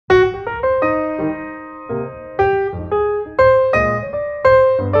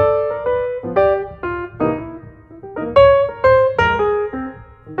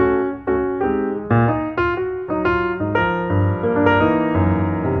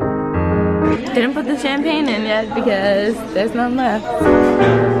Didn't put the champagne in yet because there's none left.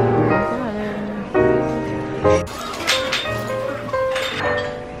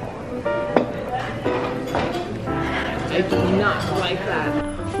 I do not like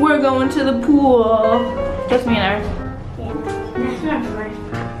that. We're going to the pool. Just me and Eric. Yeah. That's not right.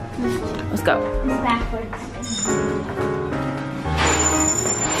 Let's go. It's backwards.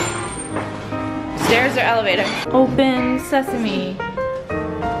 Stairs or elevator? Open sesame.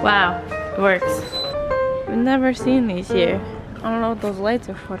 Wow, it works. I've never seen these here. I don't know what those lights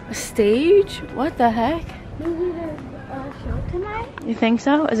are for. A stage? What the heck? Maybe there's a show tonight? You think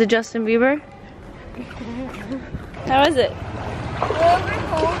so? Is it Justin Bieber? How is it?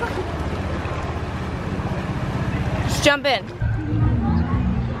 Just jump in.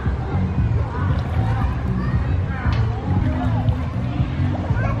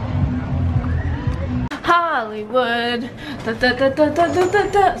 Hollywood. Da, da, da, da, da, da,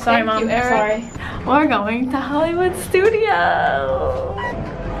 da. Sorry, Mom. Sorry. We're going to Hollywood Studios.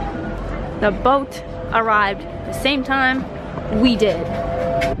 The boat arrived the same time we did.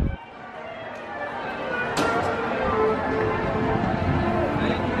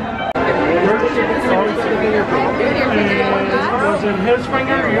 Was it his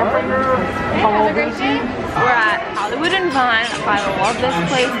finger or your finger? How old is he? We're at Hollywood and Vine. I love this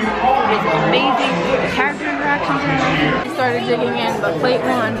place. It is amazing. The character interactions are amazing. I started digging in, but plate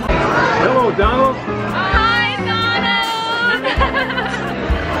one. Hello, Donald. Hi, Donald!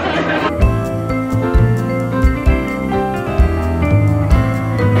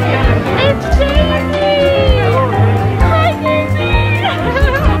 It's Daisy! Hi, Daisy!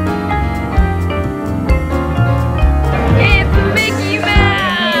 It's Mickey Mouse!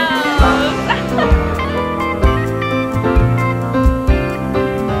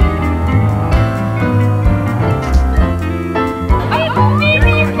 It's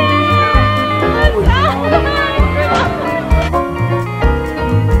Minnie Mouse! Oh my God!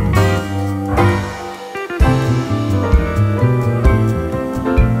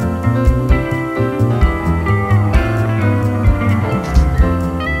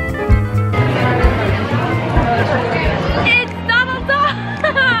 It's Donald Duck!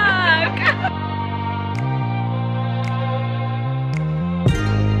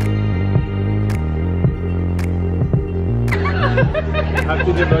 Happy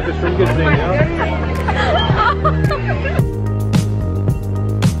to the strongest thing, yeah?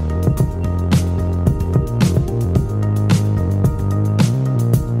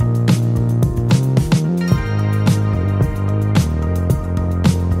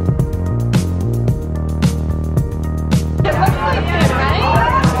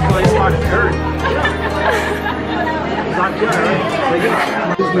 Well, you watched Eric. It's not good, right?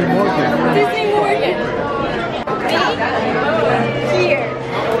 Disney Morgan. Disney Morgan. Here.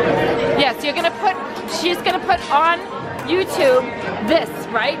 Yes, you're gonna put, she's gonna put on YouTube this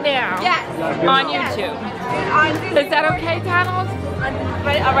right now. Yes. On YouTube. Is that okay, Donald?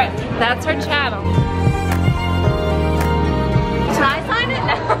 Right, all right. That's her channel. Should I sign it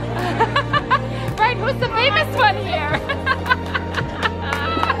now? Right, who's the famous one here?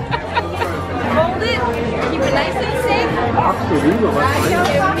 Hold it. Keep it nice and safe.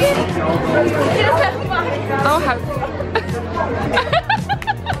 Oh, how...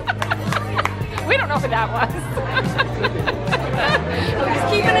 We don't know who that was. Just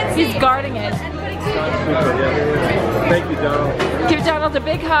keeping it safe. He's guarding it. Thank you, Donald. Give Donald a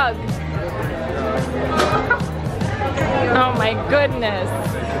big hug. Oh my goodness.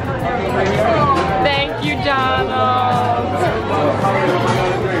 Thank you, Donald.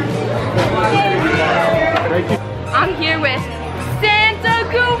 Thank you. I'm here with Santa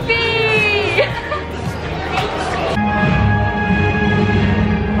Goofy.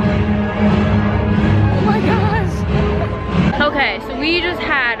 Oh my gosh. Okay, so we just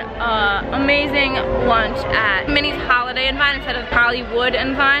had amazing lunch at Minnie's Holiday and Vine instead of Hollywood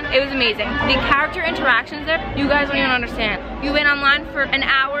and Vine. It was amazing. The character interactions there, you guys don't even understand. You wait online for an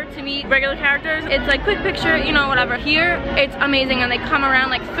hour to meet regular characters. It's like quick picture, you know, whatever. Here, it's amazing, and they come around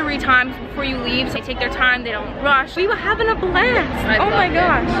like 3 times before you leave. So they take their time, they don't rush. We were having a blast. Oh my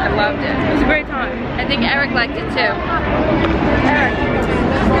gosh. I loved it. It was a great time. I think Eric liked it too.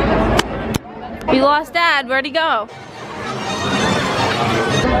 We lost Dad, where'd he go?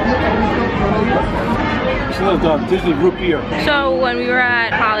 of the Disney root beer. So when we were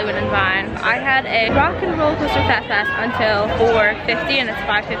at Hollywood and Vine, I had a rock and roller coaster fast pass until 4:50 and it's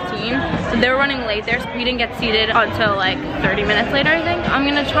 5:15. So they were running late there, so we didn't get seated until like 30 minutes later, I think. I'm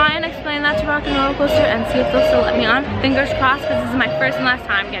gonna try and explain that to Rock and Roller Coaster and see if they'll still let me on. Fingers crossed, because this is my first and last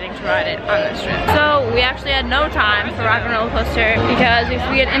time getting to ride it on this trip. So we actually had no time for Rock and Roller Coaster because we have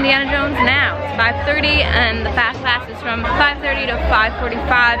to be at Indiana Jones now. It's 5:30 and the fast pass is from 5:30 to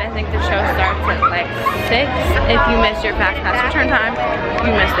 5:45. I think the show starts at like 6. If you miss your fast pass return time,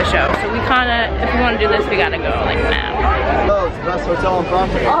 you miss the show. So we kinda, if we wanna do this, we gotta go like now. Oh, it's the best hotel in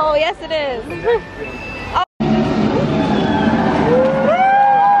Prompton. Oh, yes it is.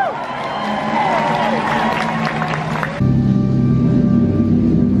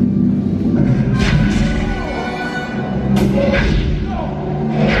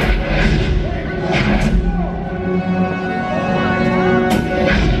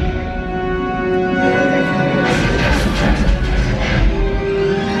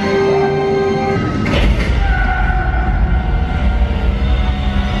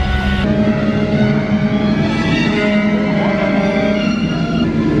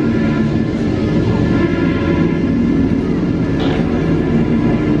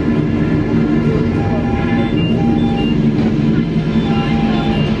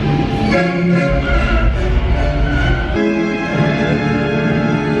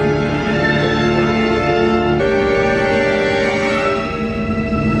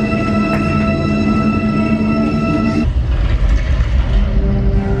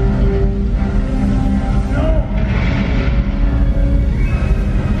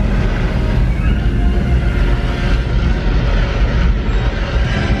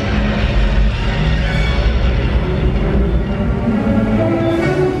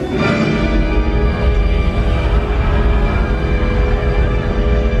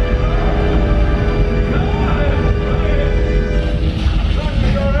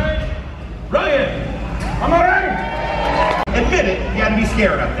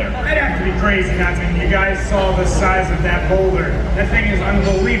 Crazy not to. You guys saw the size of that boulder. That thing is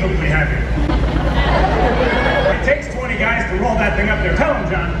unbelievably heavy. It takes 20 guys to roll that thing up there. Tell them,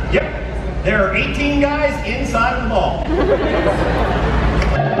 John. Yep. There are 18 guys inside of the mall.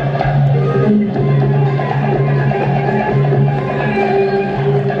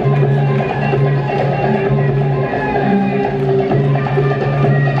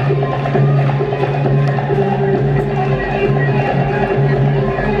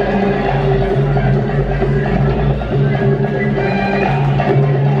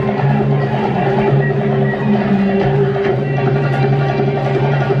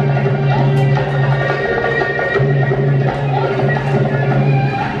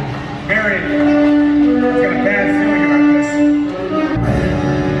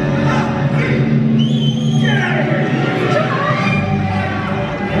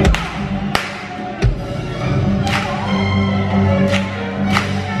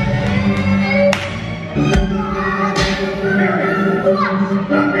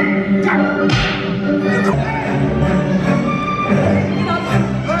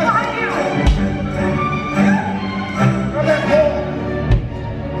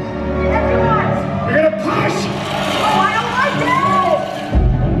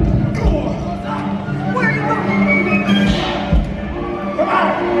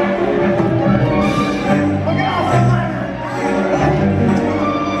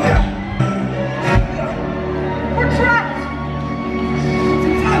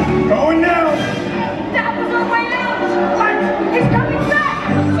 That was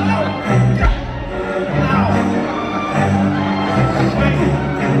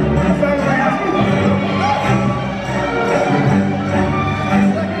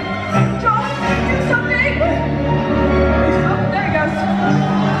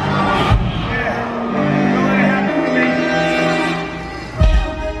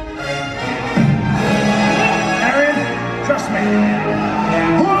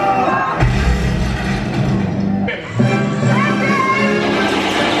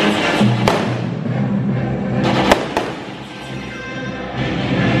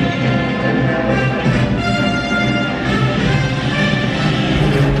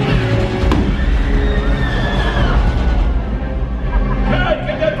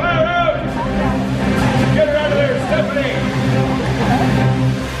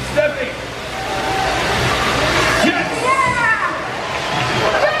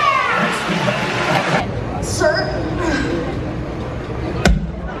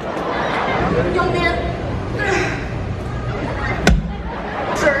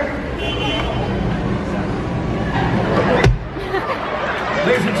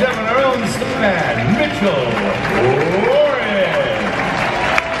Michael Warren.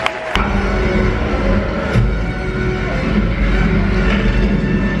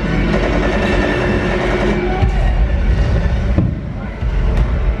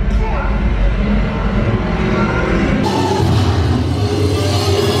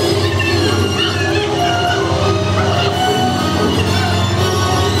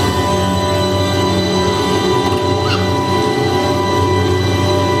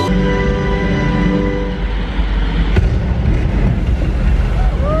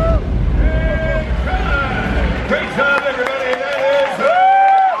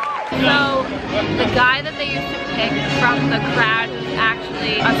 From the crowd who's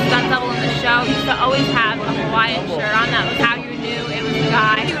actually a stunt double in the show used to always have a Hawaiian shirt on. That was how you knew it was the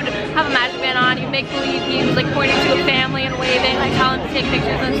guy. He would have a magic band on, he'd make believe he was like pointing to a family and waving, like telling him to take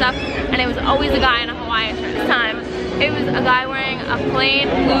pictures and stuff, and it was always a guy in a Hawaiian shirt. This time, it was a guy wearing a plain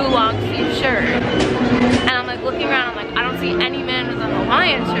blue long sleeve shirt. And I'm like looking around, I'm like, I don't see any man with a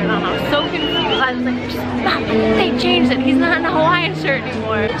Hawaiian shirt on. I was so confused. I was like, stop, they changed it. He's not in a Hawaiian shirt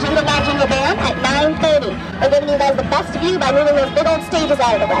anymore. Jingle Bell Jingle Band at 9:30. We're giving you guys the best view by moving those big old stages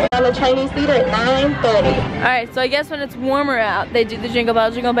out of the way. On the Chinese Theater at 9:30. Alright, so I guess when it's warmer out, they do the Jingle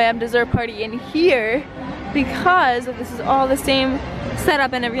Bell Jingle Band dessert party in here because this is all the same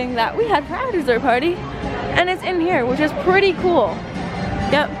setup and everything that we had for our dessert party. And it's in here, which is pretty cool.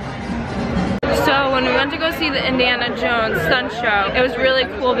 Yep. So when we went to go see the Indiana Jones stunt show, it was really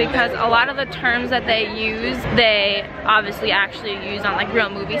cool because a lot of the terms that they use, they obviously actually use on like real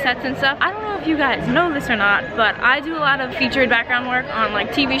movie sets and stuff. I don't know if you guys know this or not, but I do a lot of featured background work on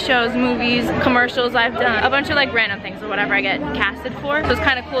like TV shows, movies, commercials. I've done a bunch of like random things or whatever I get casted for. So it's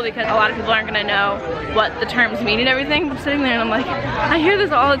kind of cool because a lot of people aren't gonna know what the terms mean and everything. I'm sitting there and I'm like, I hear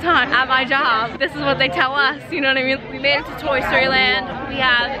this all the time at my job. This is what they tell us, you know what I mean? We made it to Toy Story Land. We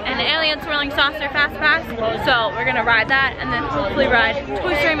have an alien swirling saucer fast pass, so we're gonna ride that and then hopefully ride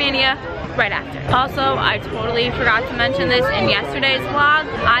Toy Story Mania right after. Also, I totally forgot to mention this in yesterday's vlog.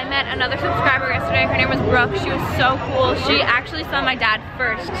 I met another subscriber yesterday. Her name was Brooke. She was so cool. She actually saw my dad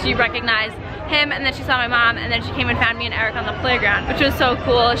first. She recognized him and then she saw my mom and then she came and found me and Eric on the playground, which was so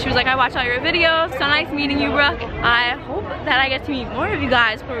cool. She was like, I watch all your videos. So nice meeting you, Brooke. I hope that I get to meet more of you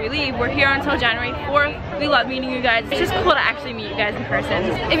guys before we leave. We're here until January 4th. We love meeting you guys. It's just cool to actually meet you guys in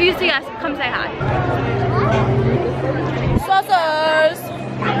person. If you see us, come say hi. Saucers!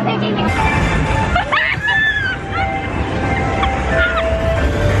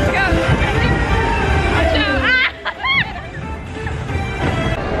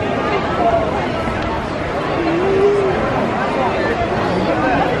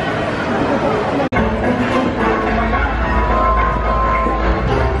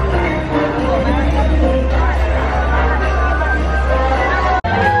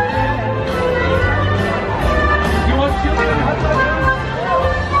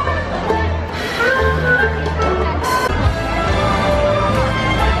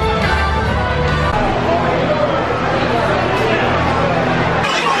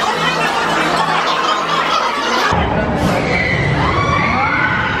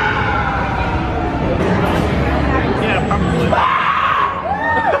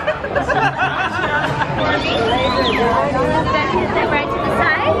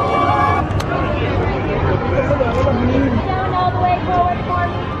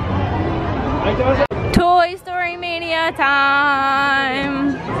 Toy Story Mania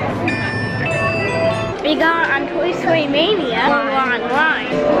time! We got on Toy Story Mania. We're online.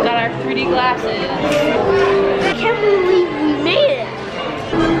 We got our 3D glasses. I can't believe we made it.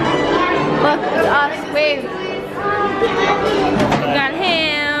 Look, it's us. Wave. We got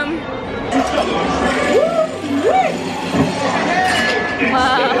him.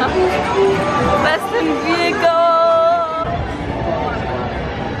 Best in vehicle.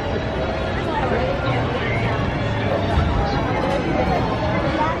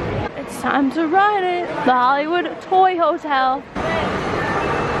 It's time to ride it. The Hollywood Toy Hotel.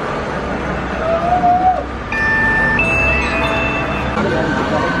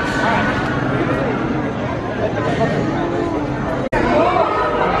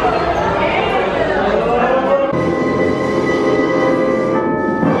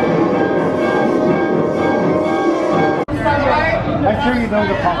 I'm sure you know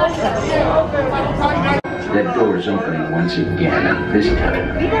the pop. That door is opening once again, and this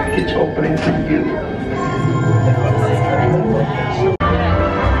time it's opening for you.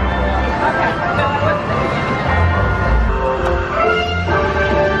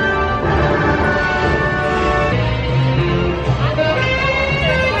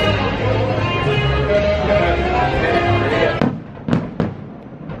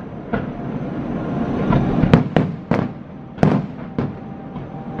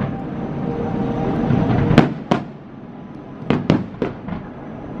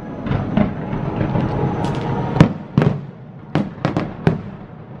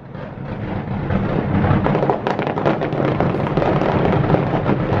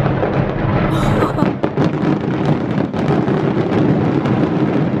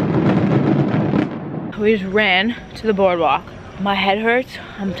 we just ran to the boardwalk. My head hurts,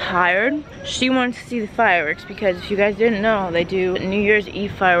 I'm tired. She wants to see the fireworks because if you guys didn't know, they do New Year's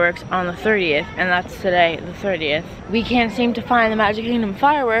Eve fireworks on the 30th, and that's today, the 30th. We can't seem to find the Magic Kingdom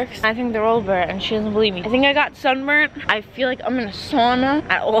fireworks. I think they're over and she doesn't believe me. I think I got sunburnt. I feel like I'm in a sauna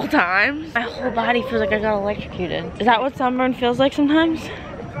at all times. My whole body feels like I got electrocuted. Is that what sunburn feels like sometimes?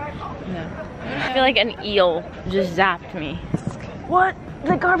 No. I feel like an eel just zapped me. What?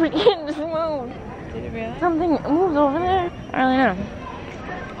 The garbage can just moved. Did it really? Something moved over there. I don't really know.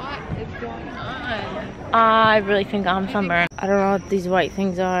 What is going on? I really think I'm sunburned. I don't know what these white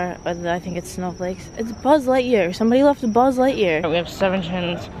things are, but I think it's snowflakes. It's Buzz Lightyear. Somebody left a Buzz Lightyear. We have 7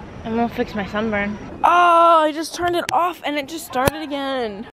 chins. I'm gonna fix my sunburn. Oh, I just turned it off and it just started again.